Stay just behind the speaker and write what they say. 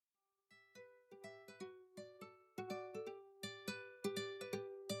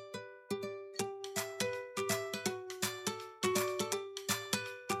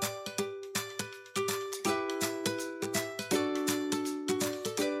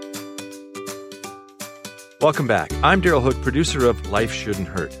Welcome back. I'm Daryl Hook, producer of Life Shouldn't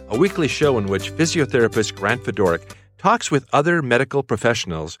Hurt, a weekly show in which physiotherapist Grant Fedoruk talks with other medical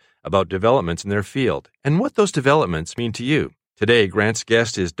professionals about developments in their field and what those developments mean to you. Today, Grant's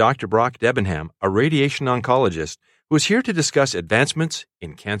guest is Dr. Brock Debenham, a radiation oncologist, who is here to discuss advancements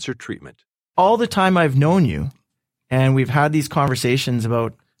in cancer treatment. All the time I've known you, and we've had these conversations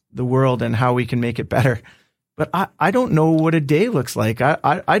about the world and how we can make it better, but I don't know what a day looks like.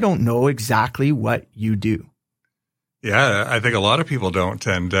 I don't know exactly what you do. Yeah, I think a lot of people don't,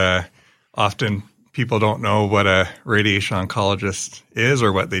 and often people don't know what a radiation oncologist is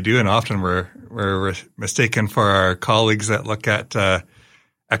or what they do, and often we're mistaken for our colleagues that look at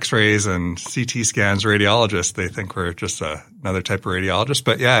X-rays and CT scans, radiologists. They think we're just another type of radiologist,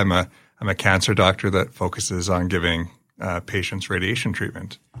 but yeah, I'm a cancer doctor that focuses on giving patients radiation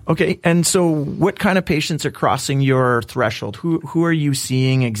treatment. Okay, and so what kind of patients are crossing your threshold? Who are you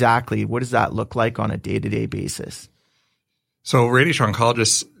seeing exactly? What does that look like on a day-to-day basis? So radiation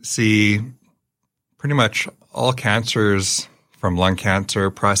oncologists see pretty much all cancers, from lung cancer,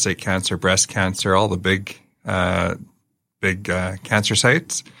 prostate cancer, breast cancer, all the big cancer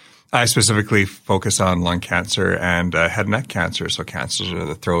sites. I specifically focus on lung cancer and head and neck cancer, so cancers of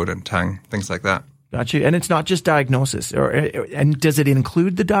the throat and tongue, things like that. Got you. And it's not just diagnosis, and does it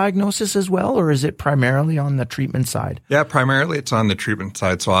include the diagnosis as well, or is it primarily on the treatment side? Yeah, primarily it's on the treatment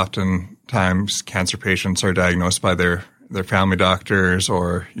side. So oftentimes cancer patients are diagnosed by their family doctors,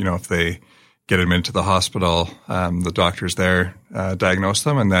 or, if they get them into the hospital, the doctors there diagnose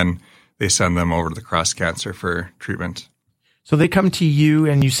them, and then they send them over to the Cross Cancer for treatment. So they come to you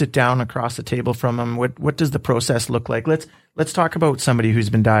and you sit down across the table from them. What does the process look like? Let's talk about somebody who's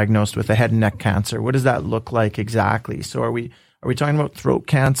been diagnosed with a head and neck cancer. What does that look like exactly? So are we talking about throat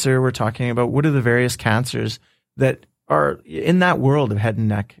cancer? We're talking about what are the various cancers that are in that world of head and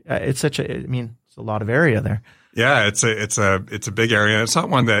neck? It's a lot of area there. Yeah, it's a big area. It's not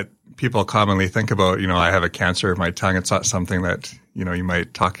one that people commonly think about. I have a cancer of my tongue. It's not something that, you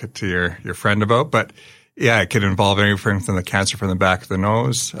might talk to your friend about, but yeah, it could involve anything from the cancer from the back of the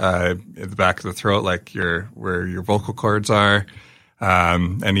nose, the back of the throat, like where your vocal cords are,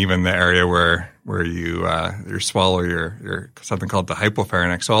 and even the area where you swallow your something called the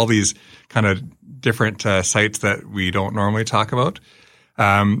hypopharynx. So all these kind of different sites that we don't normally talk about.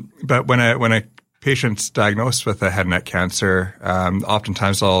 But when a patient's diagnosed with a head and neck cancer,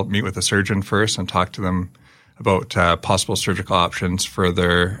 oftentimes I'll meet with a surgeon first and talk to them about possible surgical options for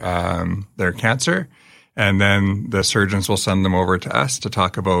their cancer. And then the surgeons will send them over to us to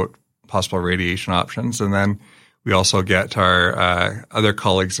talk about possible radiation options. And then we also get our other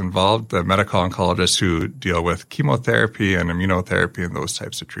colleagues involved, the medical oncologists who deal with chemotherapy and immunotherapy and those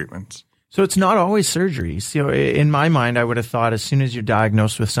types of treatments. So it's not always surgeries. In my mind, I would have thought as soon as you're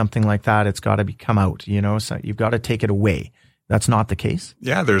diagnosed with something like that, it's got to come out, so you've got to take it away. That's not the case?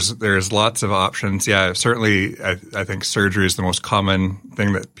 Yeah, there's lots of options. Yeah, certainly I think surgery is the most common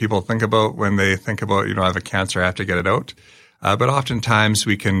thing that people think about when they think about, I have a cancer, I have to get it out. But oftentimes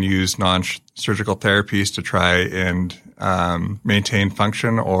we can use non-surgical therapies to try and maintain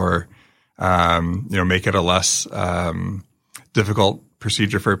function or, make it a less difficult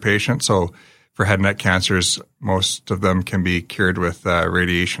procedure for a patient. So for head and neck cancers, most of them can be cured with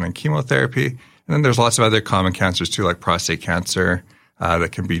radiation and chemotherapy. And then there's lots of other common cancers too, like prostate cancer,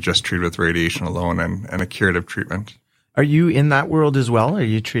 that can be just treated with radiation alone and a curative treatment. Are you in that world as well? Are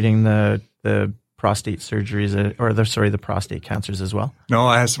you treating the prostate surgeries the prostate cancers as well? No,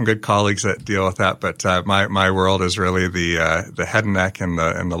 I have some good colleagues that deal with that, but my world is really the head and neck and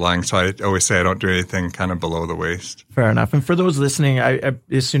the lung. So I always say I don't do anything kind of below the waist. Fair enough. And for those listening, I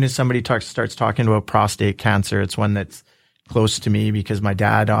as soon as somebody starts talking about prostate cancer, it's one that's close to me because my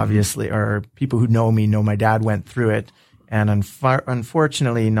dad obviously, or people who know me know my dad went through it, and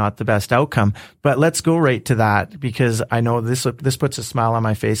unfortunately not the best outcome. But let's go right to that because I know this puts a smile on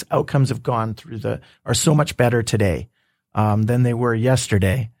my face. Outcomes have gone are so much better today than they were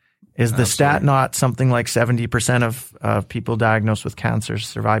yesterday. Is the stat not something like 70% of people diagnosed with cancer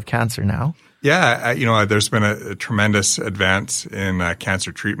survive cancer now? Yeah, there's been a tremendous advance in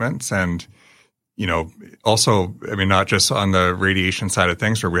cancer treatments and also, not just on the radiation side of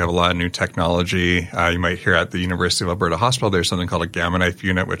things where we have a lot of new technology. You might hear at the University of Alberta Hospital, there's something called a gamma knife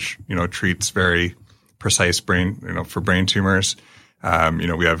unit, which, treats very precise brain, for brain tumors.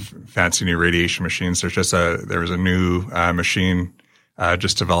 We have fancy new radiation machines. There was a new machine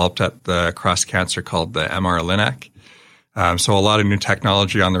just developed at the Cross Cancer called the MR Linac. So a lot of new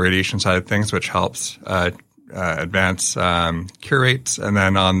technology on the radiation side of things, which helps advance cure rates. And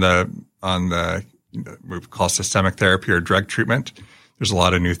then on the we call systemic therapy or drug treatment, there's a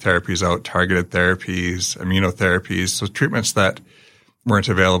lot of new therapies out, targeted therapies, immunotherapies, so treatments that weren't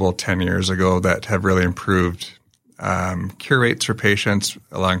available 10 years ago that have really improved cure rates for patients,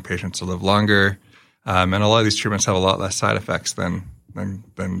 allowing patients to live longer. And a lot of these treatments have a lot less side effects than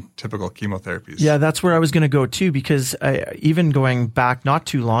typical chemotherapies. Yeah, that's where I was going to go too, because even going back not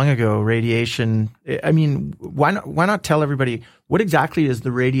too long ago, radiation, I mean, why not tell everybody what exactly is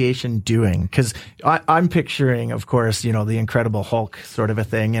the radiation doing? Because I'm picturing, of course, the Incredible Hulk sort of a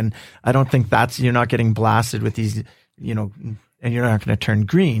thing. And I don't think you're not getting blasted with these, and you're not going to turn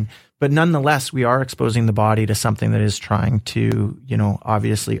green. But nonetheless, we are exposing the body to something that is trying to,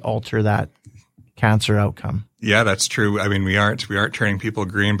 obviously alter that cancer outcome. Yeah, that's true. I mean, we aren't turning people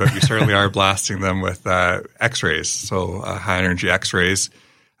green, but we certainly are blasting them with X-rays, so high energy X-rays,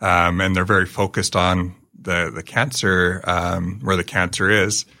 and they're very focused on the cancer where the cancer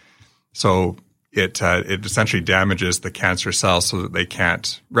is. So it essentially damages the cancer cells so that they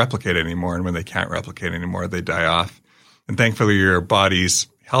can't replicate anymore, and when they can't replicate anymore, they die off. And thankfully, your body's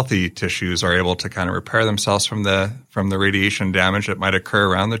healthy tissues are able to kind of repair themselves from the radiation damage that might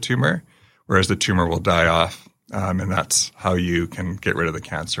occur around the tumor, whereas the tumor will die off. And that's how you can get rid of the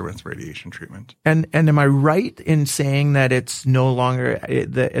cancer with radiation treatment. And am I right in saying that it's no longer,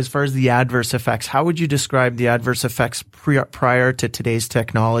 as far as the adverse effects, how would you describe the adverse effects prior to today's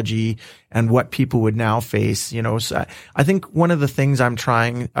technology and what people would now face? So I think one of the things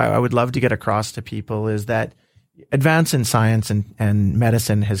I would love to get across to people is that advance in science and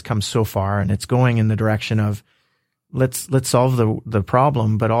medicine has come so far, and it's going in the direction of let's solve the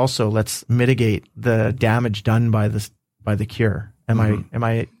problem, but also let's mitigate the damage done by the cure. Am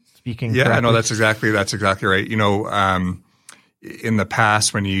I speaking correctly? Yeah, no, that's exactly right. In the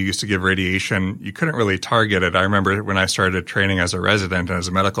past, when you used to give radiation, you couldn't really target it. I remember when I started training as a resident and as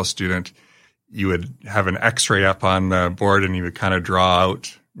a medical student, you would have an X-ray up on the board and you would kind of draw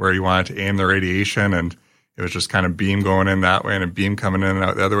out where you wanted to aim the radiation, and it was just kind of beam going in that way and a beam coming in and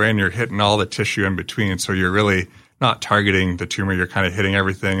out the other way, and you're hitting all the tissue in between. So you're really not targeting the tumor, you're kind of hitting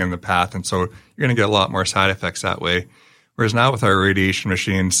everything in the path. And so you're going to get a lot more side effects that way. Whereas now with our radiation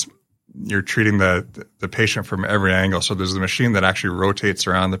machines, you're treating the patient from every angle. So there's a machine that actually rotates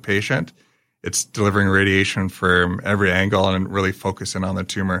around the patient. It's delivering radiation from every angle and really focusing on the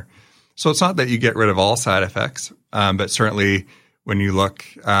tumor. So it's not that you get rid of all side effects, but certainly when you look,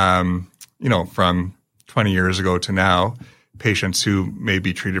 from 20 years ago to now, patients who may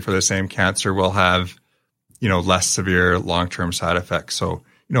be treated for the same cancer will have less severe long-term side effects. So,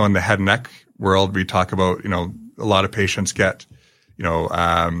 in the head and neck world, we talk about, a lot of patients get,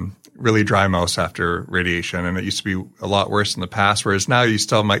 really dry mouth after radiation. And it used to be a lot worse in the past, whereas now you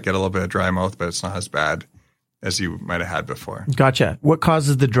still might get a little bit of dry mouth, but it's not as bad as you might have had before. Gotcha. What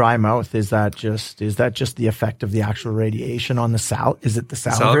causes the dry mouth? Is that just the effect of the actual radiation on the Is it the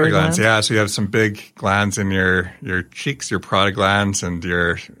salivary glands? Yeah. So you have some big glands in your cheeks, your parotid glands, and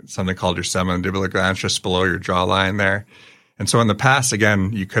something called your semimandibular glands just below your jawline there. And so in the past,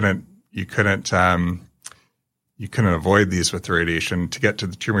 again, you couldn't avoid these with the radiation. To get to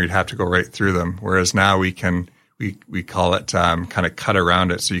the tumor, you'd have to go right through them. Whereas now we call it kind of cut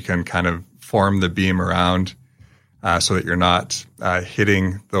around it, so you can kind of form the beam around. So that you're not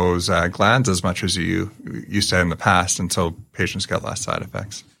hitting those glands as much as you used to in the past, and so patients get less side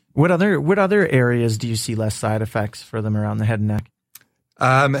effects. What other areas do you see less side effects for them around the head and neck?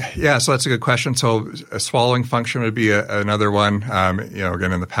 So that's a good question. So a swallowing function would be another one.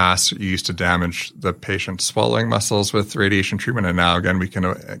 Again, in the past, you used to damage the patient's swallowing muscles with radiation treatment, and now again we can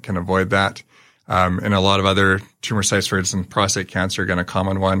avoid that. In a lot of other tumor sites, for instance, prostate cancer, again a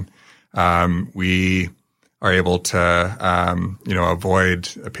common one, we are able to, avoid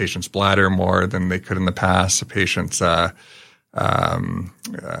a patient's bladder more than they could in the past. A patient's, for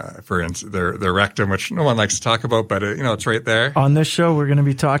instance, their rectum, which no one likes to talk about, but it's right there. On this show, we're going to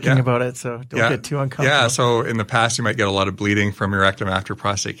be talking about it, so don't get too uncomfortable. Yeah. So in the past, you might get a lot of bleeding from your rectum after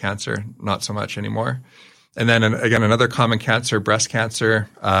prostate cancer. Not so much anymore. And then again, another common cancer, breast cancer.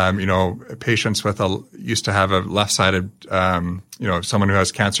 Patients used to have a left-sided, someone who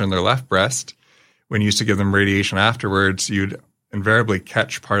has cancer in their left breast. When you used to give them radiation afterwards, you'd invariably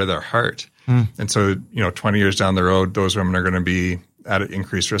catch part of their heart. And so, 20 years down the road, those women are going to be at an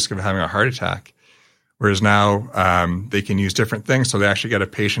increased risk of having a heart attack. Whereas now they can use different things. So they actually get a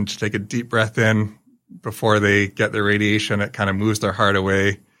patient to take a deep breath in before they get their radiation. It kind of moves their heart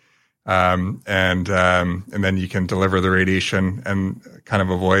away. And then you can deliver the radiation and kind of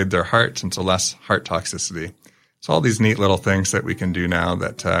avoid their hearts, and so less heart toxicity. So all these neat little things that we can do now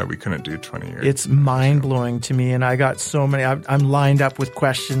that we couldn't do 20 years. It's mind-blowing to me, and I got so many. I'm lined up with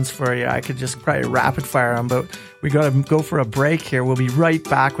questions for you. I could just probably rapid fire them, but we got to go for a break here. We'll be right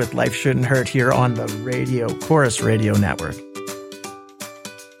back with Life Shouldn't Hurt here on the Chorus Radio Network.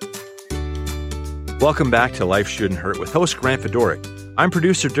 Welcome back to Life Shouldn't Hurt with host Grant Fedoruk. I'm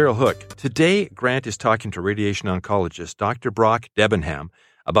producer Daryl Hook. Today, Grant is talking to radiation oncologist Dr. Brock Debenham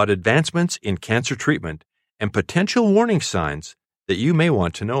about advancements in cancer treatment and potential warning signs that you may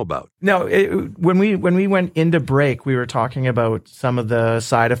want to know about. Now, when we went into break, we were talking about some of the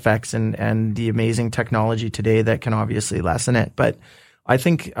side effects and the amazing technology today that can obviously lessen it. But I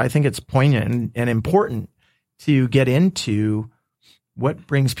think it's poignant and important to get into what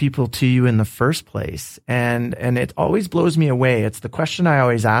brings people to you in the first place. And it always blows me away. It's the question I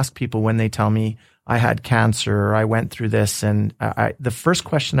always ask people when they tell me I had cancer or I went through this. And the first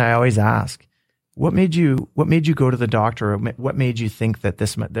question I always ask, what made you go to the doctor? Or what made you think that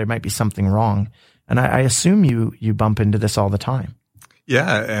there might be something wrong? And I assume you bump into this all the time.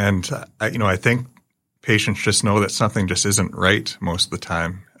 Yeah. And, I think patients just know that something just isn't right most of the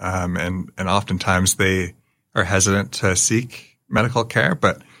time. And oftentimes they are hesitant to seek medical care.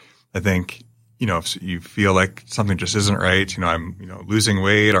 But I think, if you feel like something just isn't right, I'm, losing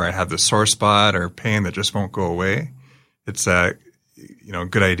weight or I have this sore spot or pain that just won't go away. It's a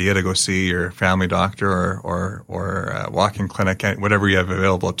good idea to go see your family doctor or walk-in clinic, whatever you have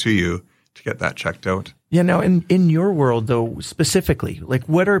available to you to get that checked out. Yeah. Now, in your world, though, specifically, like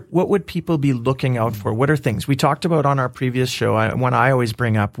what would people be looking out for? What are things we talked about on our previous show? One I always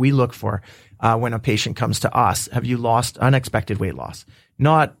bring up, we look for when a patient comes to us. Have you lost unexpected weight loss?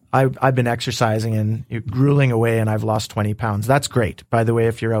 Not I've been exercising and grueling away and I've lost 20 pounds. That's great. By the way,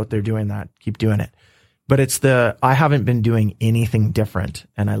 if you're out there doing that, keep doing it. But it's I haven't been doing anything different.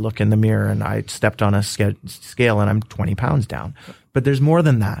 And I look in the mirror and I stepped on a scale and I'm 20 pounds down. But there's more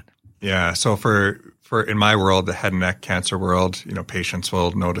than that. Yeah. So for in my world, the head and neck cancer world, patients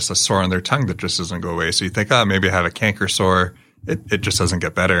will notice a sore on their tongue that just doesn't go away. So you think, maybe I have a canker sore. It just doesn't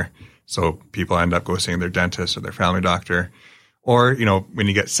get better. So people end up seeing their dentist or their family doctor. Or, when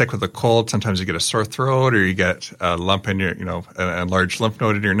you get sick with a cold, sometimes you get a sore throat or you get a lump in your, a large lymph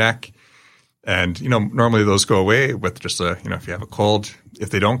node in your neck. And, normally those go away with just if you have a cold. If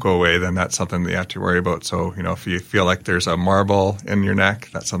they don't go away, then that's something that you have to worry about. So, if you feel like there's a marble in your neck,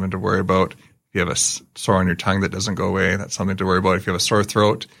 that's something to worry about. If you have a sore on your tongue that doesn't go away, that's something to worry about. If you have a sore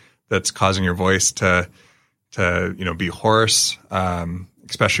throat that's causing your voice to be hoarse,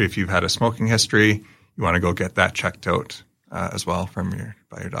 especially if you've had a smoking history, you want to go get that checked out as well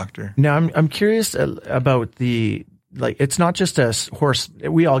by your doctor. Now, I'm curious about it's not just a hoarse.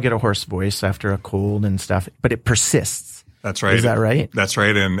 We all get a hoarse voice after a cold and stuff, but it persists. That's right. Is that right? That's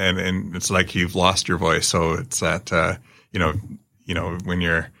right. And it's like you've lost your voice. So it's that, when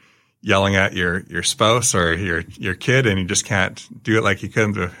you're yelling at your spouse or your kid and you just can't do it like you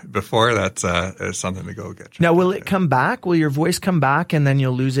could before, that's something to go get. Now, will it come back? Will your voice come back and then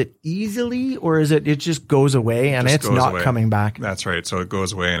you'll lose it easily? Or is it just goes away and it's not coming back? That's right. So it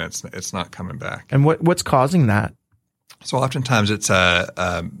goes away and it's not coming back. And what's causing that? So oftentimes it's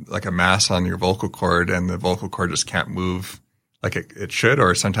like a mass on your vocal cord and the vocal cord just can't move like it should,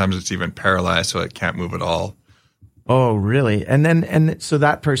 or sometimes it's even paralyzed so it can't move at all. Oh, really? And so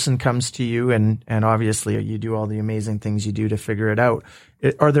that person comes to you and obviously you do all the amazing things you do to figure it out.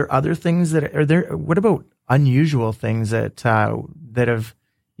 Are there other things what about unusual things that have,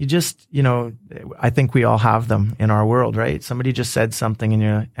 I think we all have them in our world, right? Somebody just said something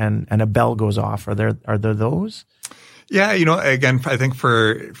and a bell goes off. Are there those? Yeah, again, I think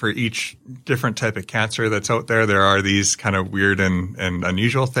for each different type of cancer that's out there, there are these kind of weird and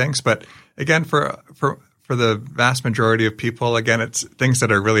unusual things. But again, for the vast majority of people, again, it's things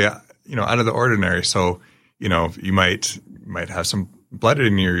that are really, out of the ordinary. So, you might have some blood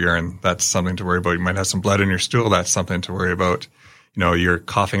in your urine. That's something to worry about. You might have some blood in your stool. That's something to worry about. You're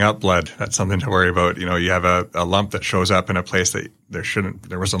coughing up blood. That's something to worry about. You have a lump that shows up in a place that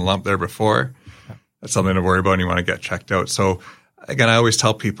there wasn't a lump there before. That's something to worry about and you want to get checked out. So again, I always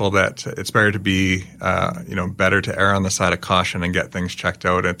tell people that it's better to be, better to err on the side of caution and get things checked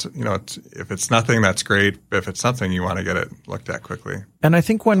out. If it's nothing, that's great. If it's something, you want to get it looked at quickly. And I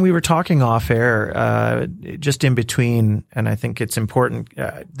think when we were talking off air, just in between, and I think it's important,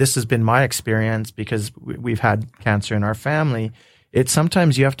 this has been my experience because we've had cancer in our family. It's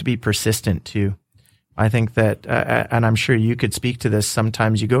sometimes you have to be persistent too. I think that, and I'm sure you could speak to this,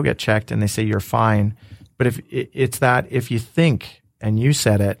 sometimes you go get checked and they say you're fine. But if you think, and you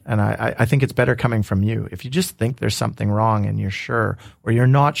said it, and I think it's better coming from you. If you just think there's something wrong and you're sure, or you're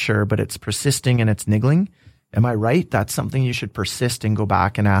not sure, but it's persisting and it's niggling, Am I right? That's something you should persist and go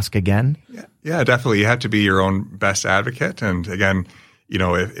back and ask again? Yeah, definitely. You have to be your own best advocate. And again,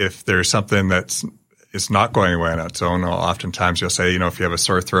 if there's something it's not going away on its own, oftentimes you'll say, if you have a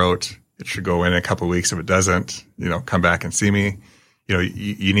sore throat, it should go in a couple of weeks. If it doesn't, come back and see me.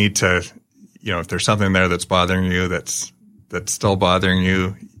 You need to, if there's something there that's bothering you, that's still bothering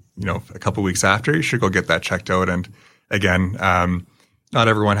you, a couple of weeks after, you should go get that checked out. And again, not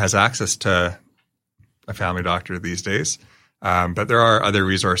everyone has access to a family doctor these days. But there are other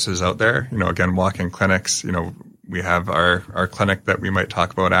resources out there, again, walk-in clinics, we have our clinic that we might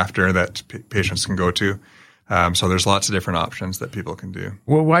talk about after that patients can go to. So there's lots of different options that people can do.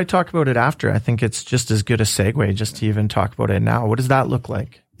 Well, why talk about it after? I think it's just as good a segue just to even talk about it now. What does that look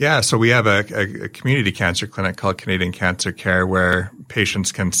like? Yeah, so we have a community cancer clinic called Canadian Cancer Care where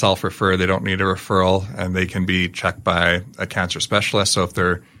patients can self-refer. They don't need a referral, and they can be checked by a cancer specialist. So if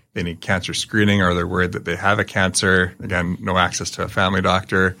they need cancer screening or they're worried that they have a cancer, again, no access to a family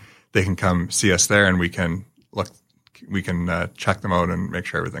doctor, they can come see us there and we can check them out and make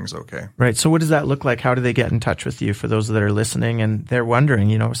sure everything's okay. Right. So what does that look like? How do they get in touch with you for those that are listening and they're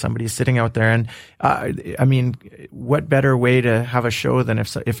wondering, somebody's sitting out there and, what better way to have a show than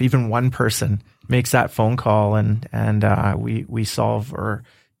if even one person makes that phone call and we solve or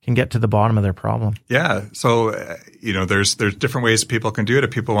can get to the bottom of their problem. Yeah. So, there's different ways people can do it.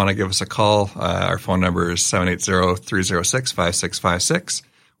 If people want to give us a call, our phone number is 780-306-5656.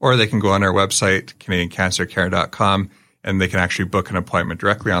 Or they can go on our website, CanadianCancerCare.com, and they can actually book an appointment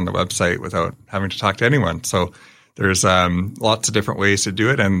directly on the website without having to talk to anyone. So there's lots of different ways to do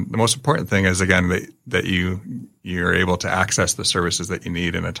it. And the most important thing is, again, that you're able to access the services that you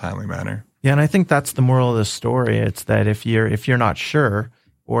need in a timely manner. Yeah, and I think that's the moral of the story. It's that if you're not sure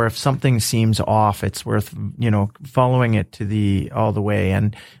or if something seems off, it's worth, following it all the way.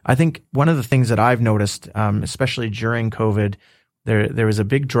 And I think one of the things that I've noticed, especially during COVID, there was a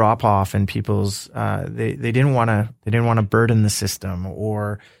big drop off in people's they didn't want to burden the system,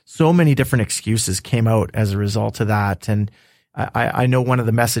 or so many different excuses came out as a result of that. And I know one of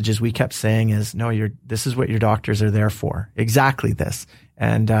the messages we kept saying is, no, this is what your doctors are there for, exactly this,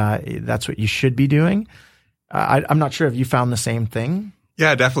 and that's what you should be doing. I'm not sure if you found the same thing.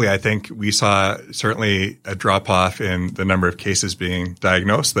 Yeah, definitely. I think we saw certainly a drop off in the number of cases being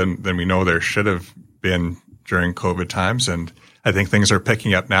diagnosed than we know there should have been during COVID times. And I think things are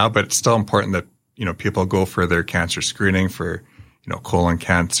picking up now, but it's still important that, people go for their cancer screening for, colon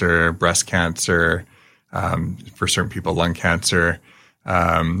cancer, breast cancer, for certain people, lung cancer,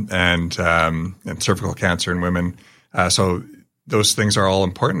 and cervical cancer in women. So those things are all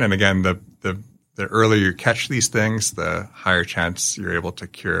important. And again, the earlier you catch these things, the higher chance you're able to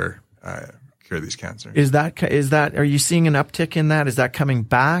cure these cancers. Are you seeing an uptick in that? Is that coming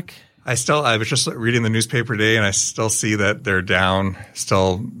back? I was just reading the newspaper today, and I still see that they're down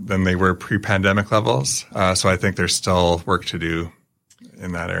still than they were pre-pandemic levels. So I think there's still work to do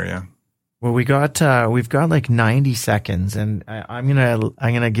in that area. Well, we've got like 90 seconds, and I'm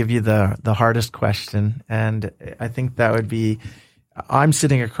gonna give you the hardest question, and I think that would be, I'm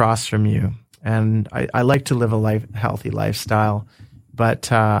sitting across from you, and I like to live a healthy lifestyle,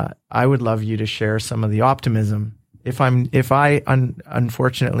 but I would love you to share some of the optimism. If I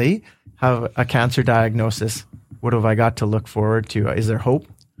unfortunately have a cancer diagnosis, what have I got to look forward to? Is there hope?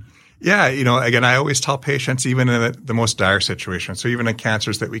 Yeah, again, I always tell patients, even in the most dire situation, so even in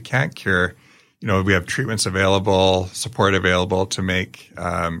cancers that we can't cure, we have treatments available, support available to make,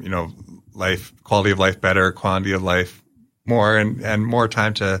 quality of life better, quantity of life more, and more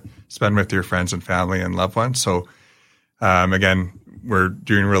time to spend with your friends and family and loved ones. So, again, we're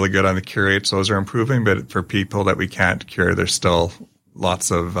doing really good on the cure rates. Those are improving, but for people that we can't cure, there's still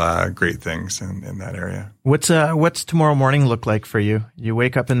lots of great things in that area. What's tomorrow morning look like for you? You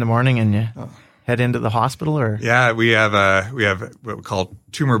wake up in the morning and you head into the hospital, or? Yeah, we have what we call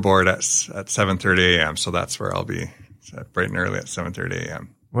tumor board at 7:30 a.m. So that's where I'll be, bright and early at 7:30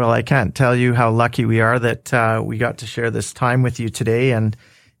 a.m. Well, I can't tell you how lucky we are that we got to share this time with you today, and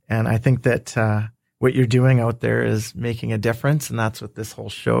I think that what you're doing out there is making a difference, and that's what this whole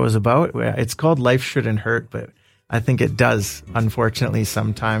show is about. It's called Life Shouldn't Hurt, but I think it does, unfortunately,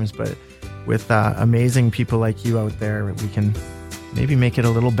 sometimes. But with amazing people like you out there, we can maybe make it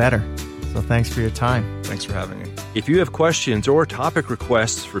a little better. So thanks for your time. Thanks for having me. If you have questions or topic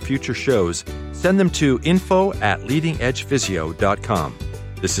requests for future shows, send them to info@leadingedgephysio.com.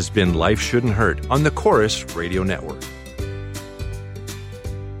 This has been Life Shouldn't Hurt on the Chorus Radio Network.